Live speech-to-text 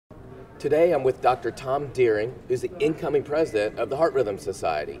Today I'm with Dr. Tom Deering, who's the incoming president of the Heart Rhythm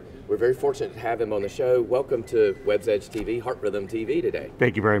Society. We're very fortunate to have him on the show. Welcome to Webb's Edge TV, Heart Rhythm TV today.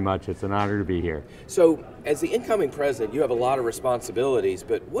 Thank you very much. It's an honor to be here. So, as the incoming president, you have a lot of responsibilities,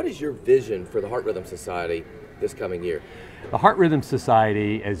 but what is your vision for the Heart Rhythm Society this coming year? The Heart Rhythm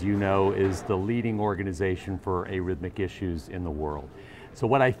Society, as you know, is the leading organization for arrhythmic issues in the world. So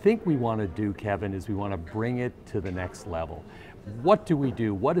what I think we want to do, Kevin, is we want to bring it to the next level. What do we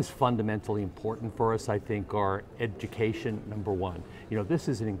do? What is fundamentally important for us, I think, are education, number one. You know, this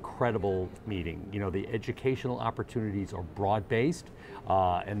is an incredible meeting. You know, the educational opportunities are broad-based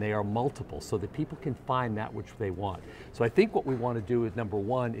and they are multiple so that people can find that which they want. So I think what we want to do is, number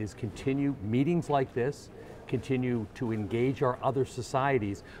one, is continue meetings like this, continue to engage our other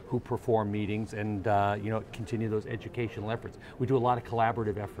societies who perform meetings and continue those educational efforts. We do a lot of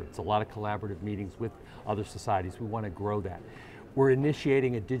collaborative efforts, a lot of collaborative meetings with other societies. We want to grow that. We're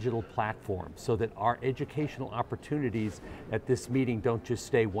initiating a digital platform so that our educational opportunities at this meeting don't just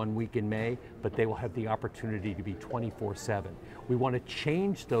stay 1 week in May, but they will have the opportunity to be 24/7. We want to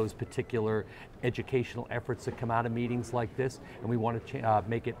change those particular educational efforts that come out of meetings like this, and we want to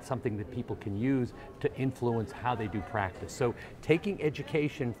make it something that people can use to influence how they do practice. So taking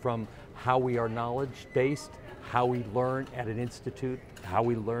education from how we are knowledge-based, how we learn at an institute, how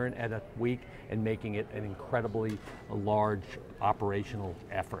we learn at a week, and making it an incredibly large operational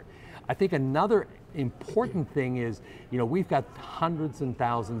effort. I think another important thing is, you know, we've got hundreds and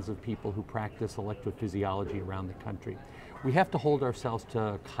thousands of people who practice electrophysiology around the country. We have to hold ourselves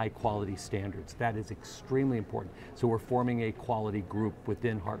to high quality standards. That is extremely important. So we're forming a quality group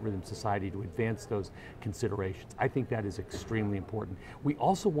within Heart Rhythm Society to advance those considerations. I think that is extremely important. We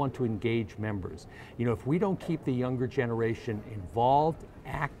also want to engage members. You know, if we don't keep the younger generation involved,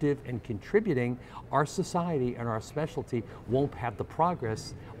 active, and contributing, our society and our specialty won't have the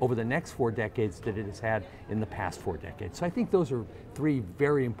progress over the next 4 decades that it has had in the past 4 decades. So I think those are 3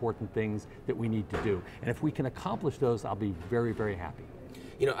 very important things that we need to do. And if we can accomplish those, I'll be very, very happy.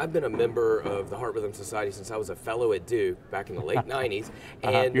 You know, I've been a member of the Heart Rhythm Society since I was a fellow at Duke back in the late 90s.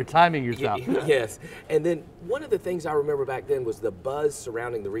 And you're timing yourself. Yes. And then one of the things I remember back then was the buzz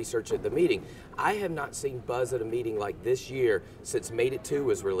surrounding the research at the meeting. I have not seen buzz at a meeting like this year since Made It 2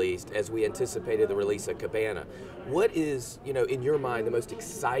 was released, as we anticipated the release of Cabana. What is, you know, in your mind, the most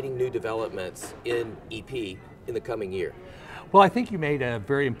exciting new developments in EP in the coming year? Well, I think you made a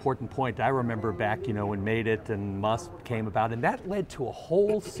very important point. I remember back, you know, when Made It and Must came about, and that led to a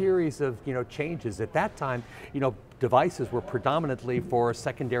whole series of, you know, changes. At that time, you know, devices were predominantly for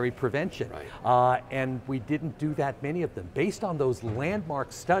secondary prevention, right. And we didn't do that many of them. Based on those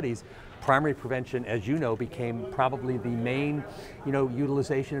landmark studies, primary prevention, as you know, became probably the main, you know,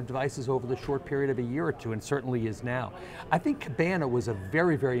 utilization of devices over the short period of a year or two, and certainly is now. I think Cabana was a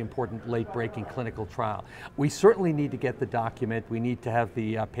very, very important late-breaking clinical trial. We certainly need to get the document. We need to have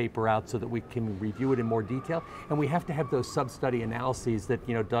the paper out so that we can review it in more detail, and we have to have those sub-study analyses that,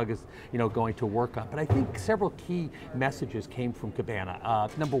 you know, Doug is, you know, going to work on. But I think several key messages came from Cabana.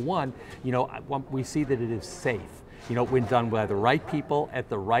 Number one, you know, we see that it is safe. You know, when done by the right people at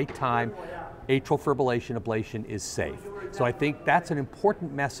the right time, atrial fibrillation ablation is safe. So I think that's an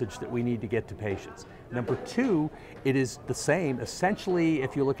important message that we need to get to patients. Number two, it is the same, essentially,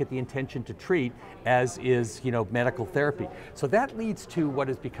 if you look at the intention to treat, as is, you know, medical therapy. So that leads to what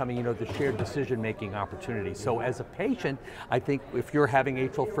is becoming, you know, the shared decision-making opportunity. So as a patient, I think if you're having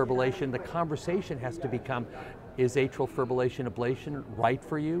atrial fibrillation, the conversation has to become, is atrial fibrillation ablation right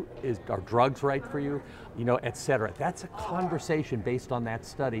for you? Are drugs right for you? You know, et cetera. That's a conversation based on that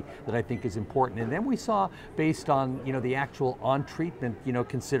study that I think is important. And then we saw, based on, you know, the actual on-treatment, you know,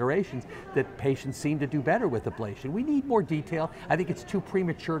 considerations, that patients seem to do better with ablation. We need more detail. I think it's too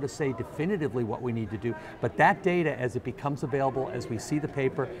premature to say definitively what we need to do, but that data, as it becomes available, as we see the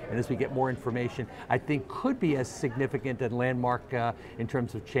paper, and as we get more information, I think could be as significant and landmark in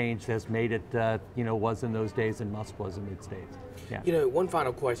terms of change as Made It, you know, was in those days and Must was in its days. Yeah. You know, one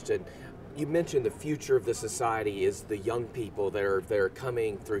final question. You mentioned the future of the society is the young people that are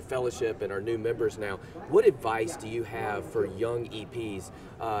coming through fellowship and are new members now. What advice do you have for young EPs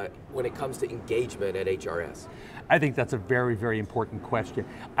when it comes to engagement at HRS? I think that's a very, very important question.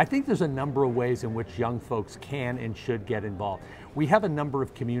 I think there's a number of ways in which young folks can and should get involved. We have a number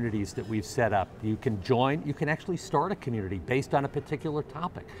of communities that we've set up. You can join, you can actually start a community based on a particular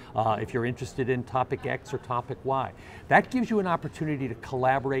topic. If you're interested in topic X or topic Y. That gives you an opportunity to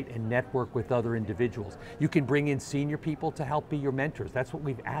collaborate and network network with other individuals. You can bring in senior people to help be your mentors. That's what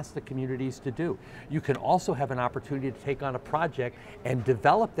we've asked the communities to do. You can also have an opportunity to take on a project and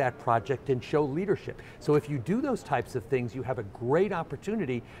develop that project and show leadership. So if you do those types of things, you have a great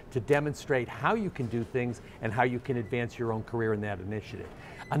opportunity to demonstrate how you can do things and how you can advance your own career in that initiative.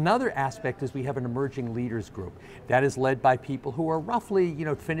 Another aspect is we have an emerging leaders group that is led by people who are roughly,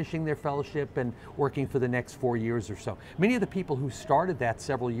 finishing their fellowship and working for the next 4 years or so. Many of the people who started that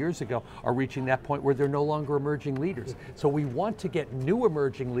several years ago are reaching that point where they're no longer emerging leaders. So we want to get new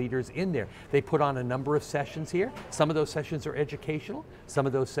emerging leaders in there. They put on a number of sessions here. Some of those sessions are educational. Some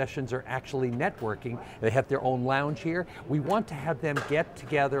of those sessions are actually networking. They have their own lounge here. We want to have them get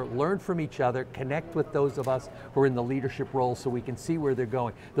together, learn from each other, connect with those of us who are in the leadership role so we can see where they're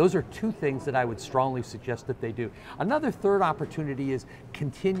going. Those are two things that I would strongly suggest that they do. Another third opportunity is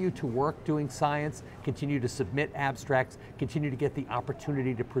continue to work doing science, continue to submit abstracts, continue to get the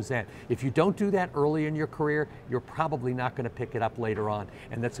opportunity to present. If you don't do that early in your career, you're probably not going to pick it up later on,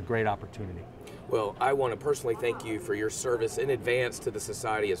 and that's a great opportunity. Well, I want to personally thank you for your service in advance to the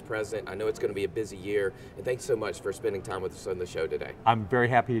Society as president. I know it's going to be a busy year, and thanks so much for spending time with us on the show today. I'm very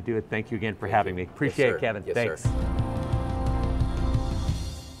happy to do it. Thank you again for having me. Appreciate it, Kevin. Yes, Thanks. Sir.